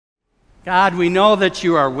God, we know that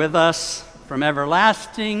you are with us from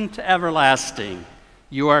everlasting to everlasting.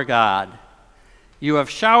 You are God. You have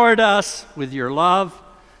showered us with your love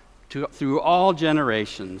through all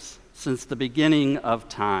generations since the beginning of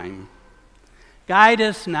time. Guide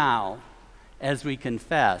us now as we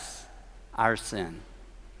confess our sin.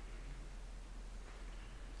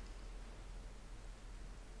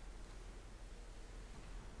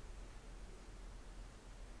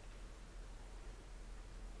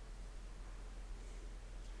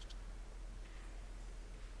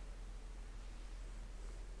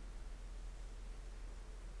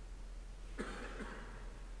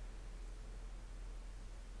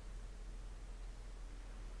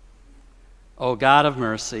 O God of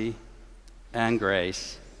mercy and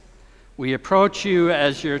grace, we approach you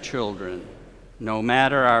as your children, no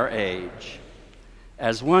matter our age,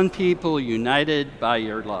 as one people united by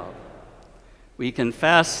your love. We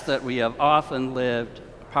confess that we have often lived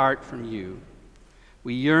apart from you.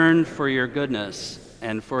 We yearn for your goodness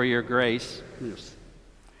and for your grace.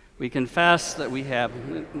 We confess that we have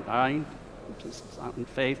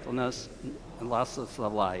unfaithfulness and losses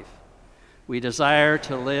of life. We desire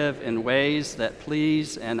to live in ways that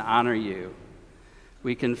please and honor you.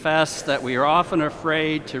 We confess that we are often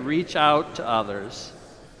afraid to reach out to others,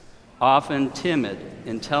 often timid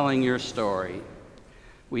in telling your story.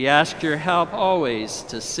 We ask your help always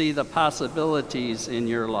to see the possibilities in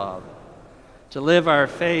your love, to live our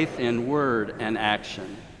faith in word and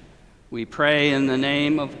action. We pray in the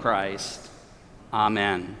name of Christ.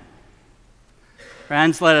 Amen.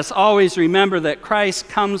 Friends, let us always remember that Christ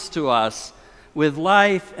comes to us with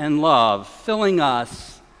life and love, filling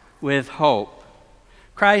us with hope.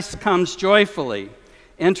 Christ comes joyfully,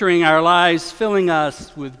 entering our lives, filling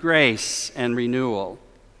us with grace and renewal.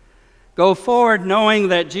 Go forward knowing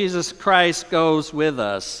that Jesus Christ goes with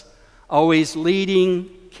us, always leading,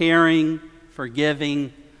 caring,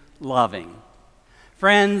 forgiving, loving.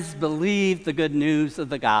 Friends, believe the good news of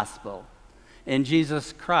the gospel. In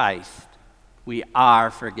Jesus Christ, we are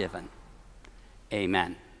forgiven.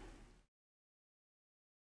 Amen.